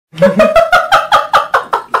Hi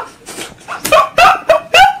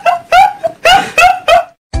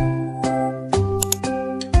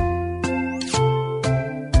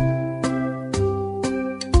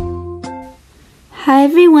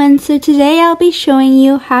everyone, so today I'll be showing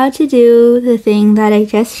you how to do the thing that I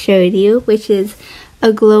just showed you, which is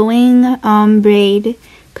a glowing ombre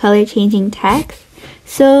color changing text.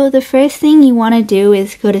 So the first thing you want to do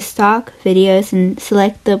is go to stock videos and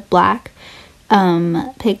select the black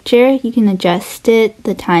picture. You can adjust it,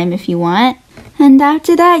 the time if you want. And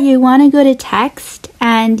after that you want to go to text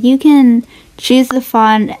and you can choose the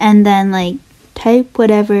font and then like type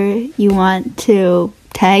whatever you want to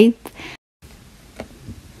type.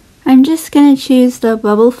 I'm just going to choose the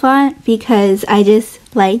bubble font because I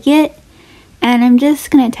just like it, and I'm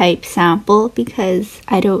just going to type sample because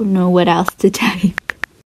I don't know what else to type.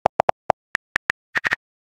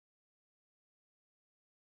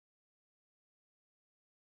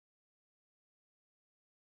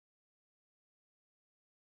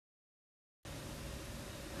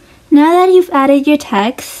 Now that you've added your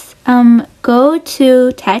text, go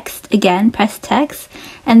to text again, press text,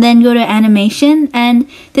 and then go to animation. And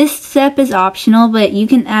this step is optional, but you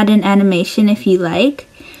can add an animation if you like.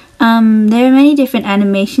 There are many different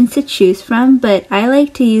animations to choose from, but I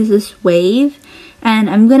like to use this wave, and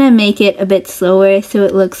I'm gonna make it a bit slower so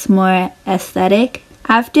it looks more aesthetic.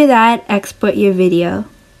 After that, export your video.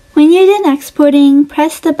 When you're done exporting,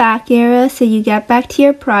 press the back arrow so you get back to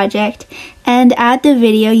your project and add the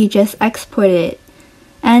video you just exported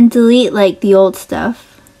and delete like the old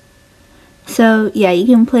stuff. So yeah, you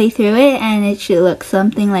can play through it and it should look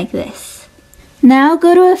something like this. Now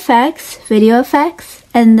go to effects, video effects,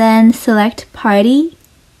 and then select party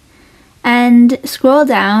and scroll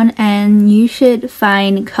down and you should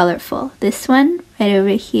find colorful. This one right over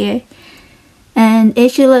here. And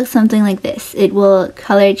it should look something like this. It will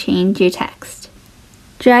color change your text.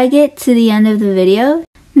 Drag it to the end of the video.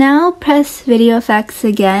 Now press video effects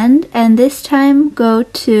again, and this time go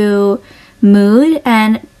to mood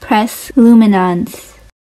and press luminance.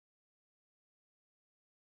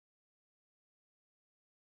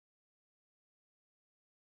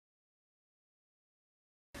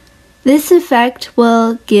 This effect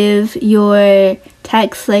will give your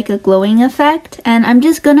text like a glowing effect, and I'm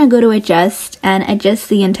just gonna go to adjust and adjust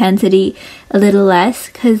the intensity a little less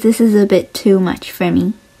because this is a bit too much for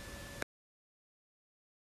me.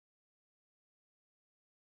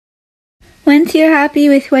 Once you're happy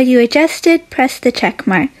with what you adjusted, press the check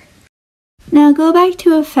mark. Now go back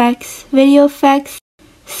to effects, video effects,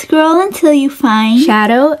 scroll until you find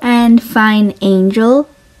shadow and find angel.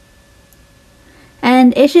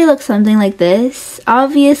 And it should look something like this.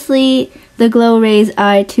 Obviously, the glow rays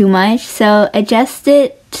are too much, so adjust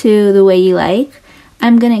it to the way you like.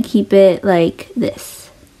 I'm gonna keep it like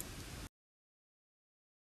this.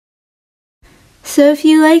 So if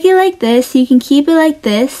you like it like this, you can keep it like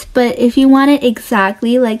this, but if you want it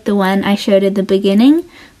exactly like the one I showed at the beginning,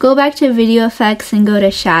 go back to video effects and go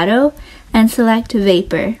to shadow and select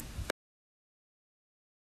vapor.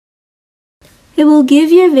 It will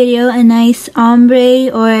give your video a nice ombre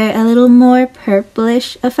or a little more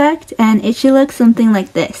purplish effect, and it should look something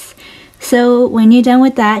like this. So when you're done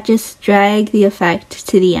with that, just drag the effect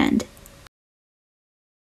to the end.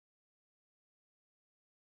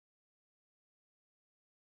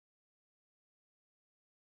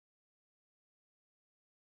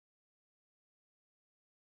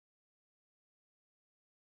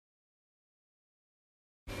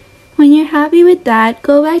 When you're happy with that,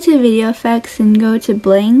 go back to video effects and go to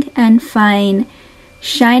bling and find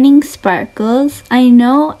shining sparkles. I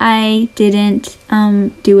know I didn't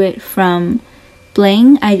do it from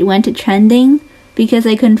bling. I went to trending because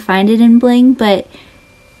I couldn't find it in bling, but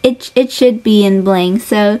it should be in bling.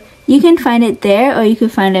 So you can find it there or you can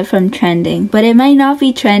find it from trending, but it might not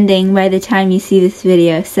be trending by the time you see this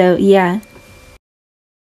video. So yeah.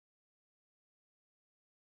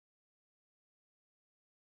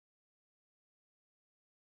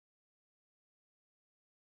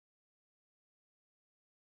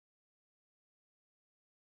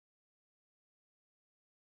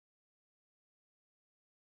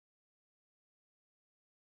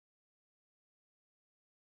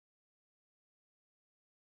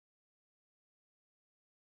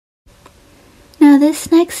 Now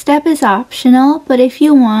this next step is optional, but if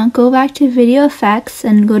you want, go back to video effects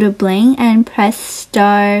and go to bling and press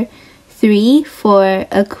star 3 for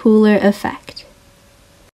a cooler effect.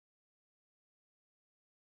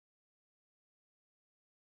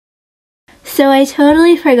 So I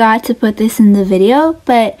totally forgot to put this in the video,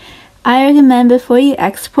 but I recommend before you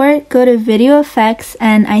export, go to video effects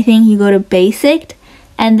and I think you go to basic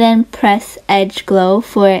and then press Edge Glow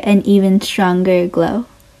for an even stronger glow.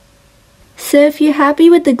 So if you're happy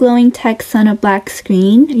with the glowing text on a black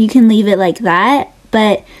screen, you can leave it like that,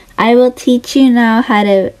 but I will teach you now how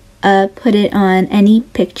to put it on any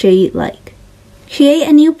picture you'd like. Create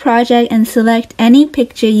a new project and select any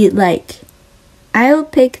picture you'd like. I will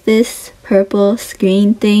pick this purple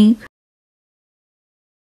screen thing.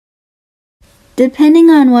 Depending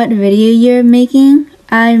on what video you're making,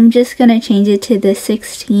 I'm just gonna change it to the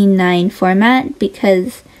 16:9 format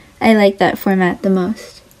because I like that format the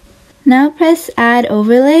most. Now press Add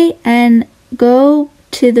Overlay and go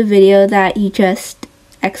to the video that you just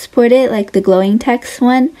exported, like the glowing text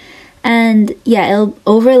one, and yeah, it'll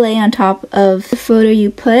overlay on top of the photo you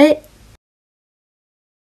put.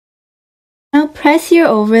 Now press your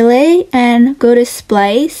overlay and go to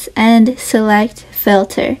Splice and select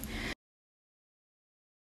Filter.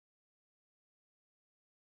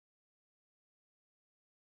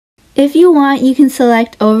 If you want, you can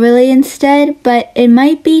select overlay instead, but it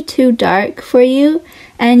might be too dark for you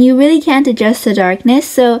and you really can't adjust the darkness,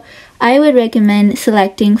 so I would recommend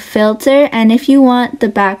selecting filter, and if you want the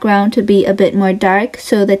background to be a bit more dark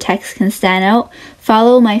so the text can stand out,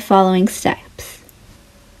 follow my following steps.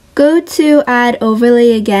 Go to add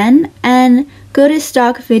overlay again and go to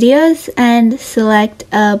stock videos and select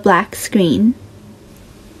a black screen.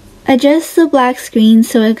 Adjust the black screen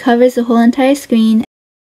so it covers the whole entire screen.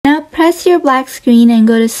 Now press your black screen and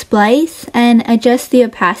go to Splice and adjust the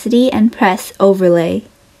opacity and press Overlay.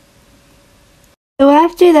 So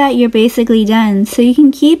after that you're basically done, so you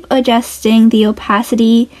can keep adjusting the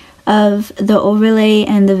opacity of the overlay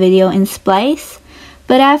and the video in Splice,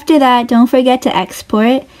 but after that don't forget to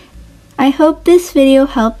export. I hope this video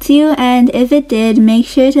helped you, and if it did, make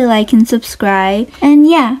sure to like and subscribe, and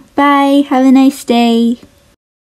yeah, bye, have a nice day.